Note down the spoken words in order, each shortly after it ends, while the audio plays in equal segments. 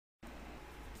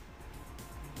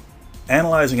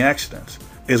Analyzing accidents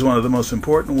is one of the most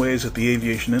important ways that the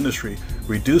aviation industry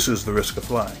reduces the risk of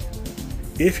flying.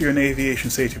 If you're an aviation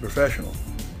safety professional,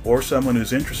 or someone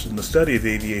who's interested in the study of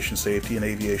aviation safety and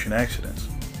aviation accidents,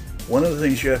 one of the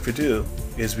things you have to do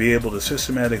is be able to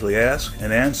systematically ask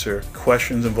and answer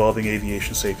questions involving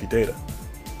aviation safety data.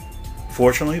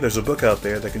 Fortunately, there's a book out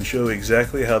there that can show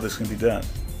exactly how this can be done.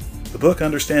 The book,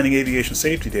 Understanding Aviation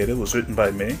Safety Data, was written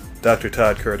by me, Dr.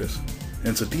 Todd Curtis, and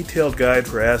it's a detailed guide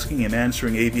for asking and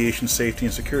answering aviation safety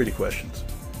and security questions.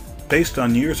 Based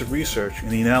on years of research and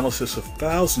the analysis of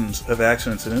thousands of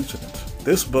accidents and incidents,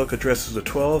 this book addresses the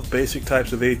 12 basic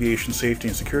types of aviation safety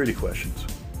and security questions,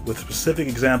 with specific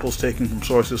examples taken from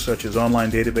sources such as online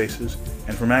databases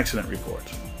and from accident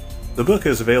reports. The book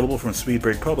is available from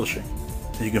SpeedBreak Publishing,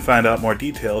 and you can find out more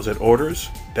details at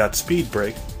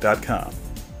orders.speedbreak.com.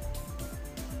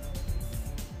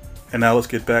 And now let's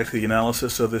get back to the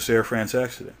analysis of this Air France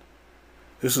accident.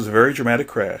 This was a very dramatic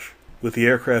crash, with the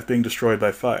aircraft being destroyed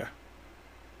by fire.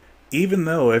 Even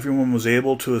though everyone was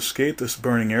able to escape this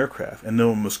burning aircraft and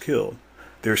no one was killed,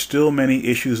 there are still many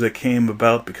issues that came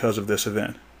about because of this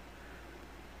event.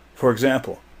 For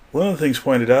example, one of the things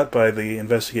pointed out by the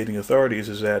investigating authorities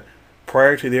is that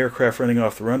prior to the aircraft running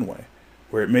off the runway,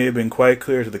 where it may have been quite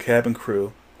clear to the cabin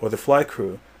crew or the flight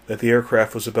crew that the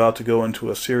aircraft was about to go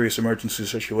into a serious emergency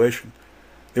situation,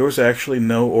 there was actually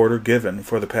no order given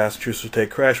for the passengers to take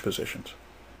crash positions.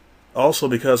 Also,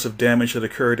 because of damage that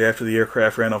occurred after the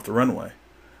aircraft ran off the runway,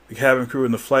 the cabin crew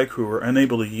and the flight crew were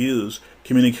unable to use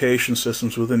communication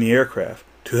systems within the aircraft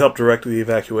to help direct the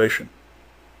evacuation.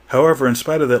 However, in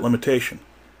spite of that limitation,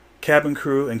 cabin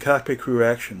crew and cockpit crew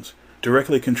actions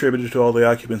directly contributed to all the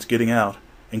occupants getting out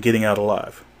and getting out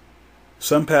alive.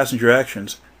 Some passenger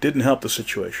actions didn't help the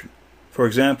situation. For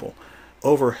example,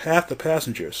 over half the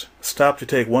passengers stopped to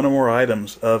take one or more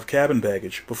items of cabin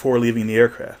baggage before leaving the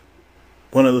aircraft.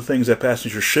 One of the things that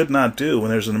passengers should not do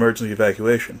when there's an emergency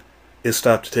evacuation is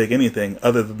stop to take anything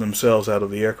other than themselves out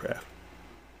of the aircraft.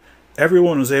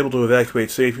 Everyone was able to evacuate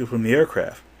safely from the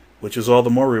aircraft, which is all the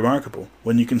more remarkable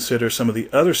when you consider some of the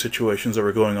other situations that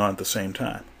were going on at the same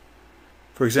time.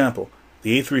 For example,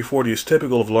 the A340 is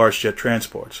typical of large jet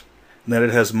transports, in that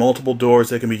it has multiple doors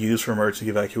that can be used for emergency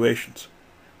evacuations.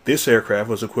 This aircraft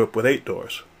was equipped with 8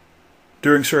 doors.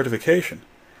 During certification,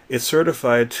 it's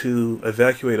certified to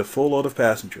evacuate a full load of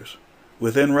passengers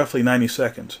within roughly 90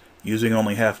 seconds using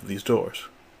only half of these doors.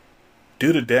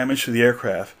 Due to damage to the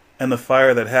aircraft and the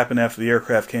fire that happened after the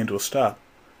aircraft came to a stop,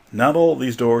 not all of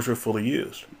these doors were fully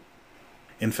used.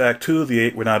 In fact, 2 of the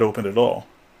 8 were not opened at all,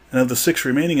 and of the 6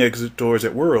 remaining exit doors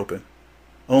that were open,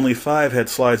 only 5 had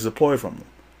slides deployed from them,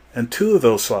 and 2 of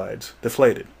those slides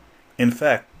deflated. In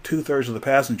fact, 2/3 of the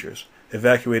passengers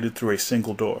evacuated through a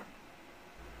single door.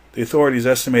 The authorities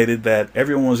estimated that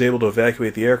everyone was able to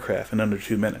evacuate the aircraft in under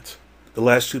 2 minutes. The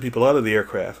last 2 people out of the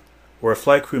aircraft were a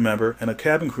flight crew member and a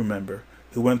cabin crew member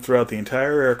who went throughout the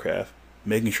entire aircraft,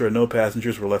 making sure no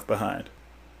passengers were left behind.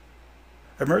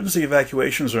 Emergency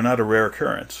evacuations are not a rare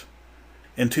occurrence.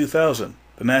 In 2000,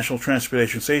 the National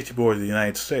Transportation Safety Board of the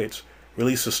United States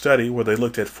released a study where they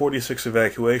looked at 46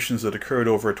 evacuations that occurred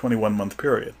over a 21-month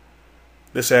period.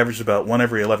 This averaged about 1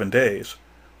 every 11 days,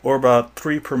 or about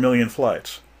 3 per million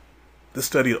flights. This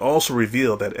study also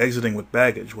revealed that exiting with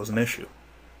baggage was an issue.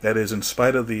 That is, in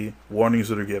spite of the warnings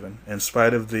that are given, in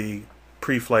spite of the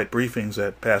pre-flight briefings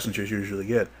that passengers usually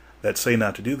get that say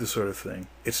not to do this sort of thing,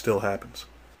 it still happens.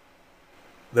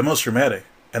 The most dramatic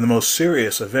and the most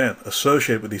serious event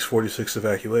associated with these 46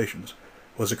 evacuations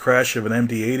was the crash of an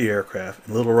MD-80 aircraft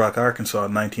in Little Rock, Arkansas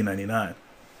in 1999.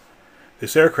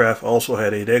 This aircraft also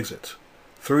had 8 exits.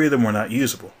 3 of them were not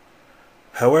usable.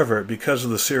 However, because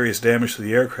of the serious damage to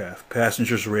the aircraft,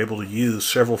 passengers were able to use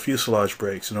several fuselage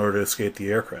breaks in order to escape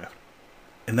the aircraft.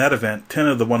 In that event, 10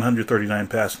 of the 139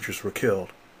 passengers were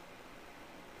killed.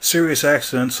 Serious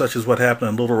accidents such as what happened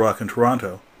in Little Rock and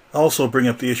Toronto also bring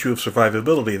up the issue of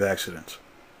survivability of accidents.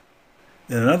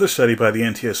 In another study by the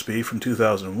NTSB from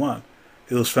 2001,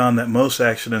 it was found that most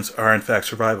accidents are in fact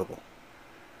survivable.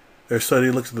 Their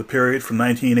study looked at the period from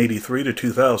 1983 to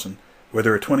 2000, where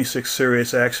there were 26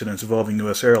 serious accidents involving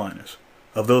U.S. airliners.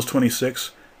 Of those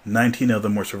 26, 19 of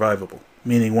them were survivable,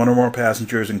 meaning 1 or more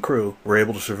passengers and crew were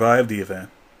able to survive the event.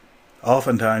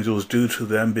 Oftentimes it was due to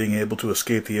them being able to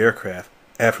escape the aircraft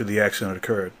after the accident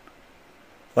occurred.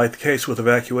 Like the case with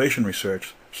evacuation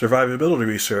research, survivability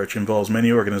research involves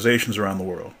many organizations around the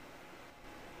world.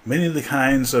 Many of the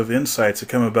kinds of insights that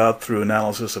come about through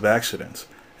analysis of accidents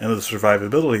and of the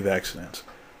survivability of accidents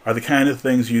are the kind of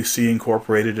things you see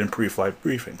incorporated in pre-flight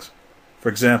briefings. For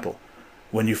example,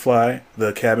 when you fly,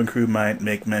 the cabin crew might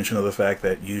make mention of the fact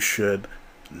that you should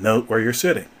note where you're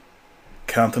sitting.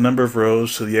 Count the number of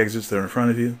rows to the exits that are in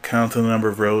front of you. Count the number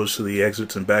of rows to the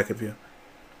exits in back of you.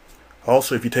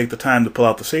 Also, if you take the time to pull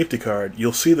out the safety card,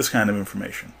 you'll see this kind of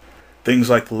information. Things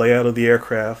like the layout of the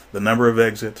aircraft, the number of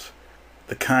exits,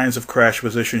 the kinds of crash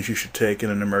positions you should take in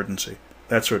an emergency,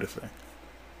 that sort of thing.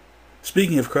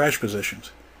 Speaking of crash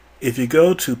positions, if you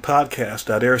go to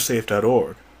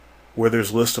podcast.airsafe.org, where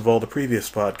there's a list of all the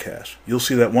previous podcasts, you'll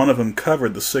see that one of them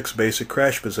covered the 6 basic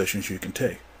crash positions you can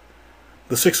take.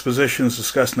 The 6 positions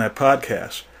discussed in that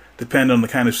podcast depend on the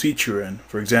kind of seat you're in.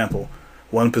 For example,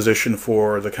 one position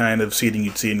for the kind of seating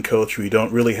you'd see in coach where you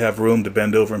don't really have room to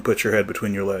bend over and put your head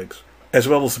between your legs, as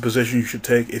well as the position you should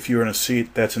take if you're in a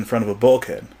seat that's in front of a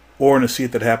bulkhead, or in a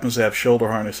seat that happens to have shoulder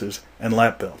harnesses and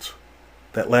lap belts.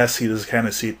 That last seat is the kind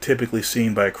of seat typically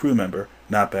seen by a crew member,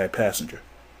 not by a passenger.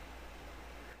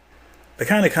 The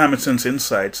kind of common sense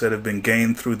insights that have been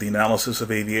gained through the analysis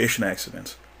of aviation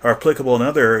accidents are applicable in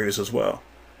other areas as well.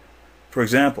 For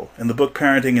example, in the book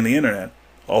Parenting and the Internet,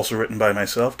 also written by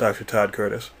myself, Dr. Todd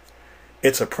Curtis,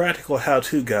 it's a practical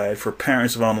how-to guide for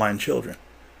parents of online children,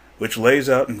 which lays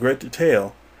out in great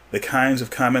detail the kinds of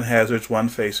common hazards one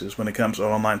faces when it comes to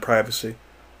online privacy,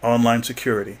 online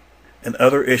security, and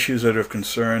other issues that are of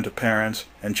concern to parents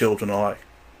and children alike.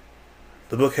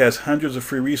 The book has hundreds of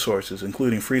free resources,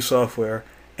 including free software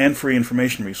and free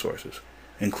information resources,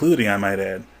 including, I might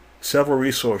add, several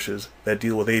resources that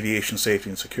deal with aviation safety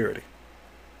and security.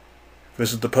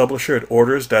 Visit the publisher at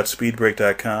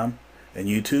orders.speedbreak.com, and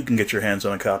you too can get your hands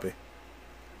on a copy.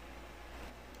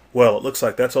 Well, it looks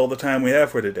like that's all the time we have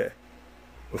for today.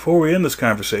 Before we end this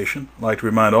conversation, I'd like to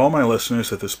remind all my listeners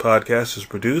that this podcast is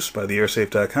produced by the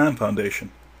AirSafe.com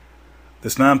Foundation.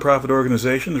 This nonprofit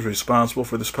organization is responsible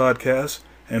for this podcast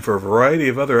and for a variety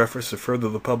of other efforts to further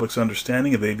the public's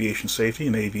understanding of aviation safety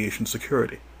and aviation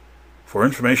security. For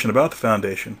information about the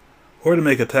Foundation, or to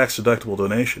make a tax-deductible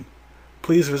donation,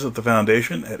 please visit the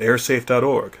Foundation at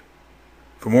airsafe.org.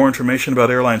 For more information about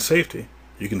airline safety,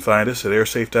 you can find us at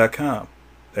airsafe.com.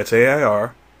 That's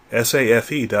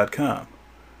AIRSAFE.com.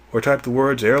 Or type the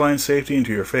words airline safety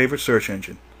into your favorite search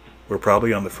engine. We're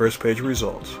probably on the first page of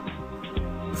results.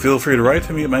 Feel free to write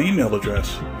to me at my email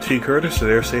address,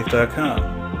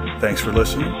 tcurtis@airsafe.com. Thanks for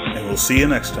listening, and we'll see you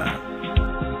next time.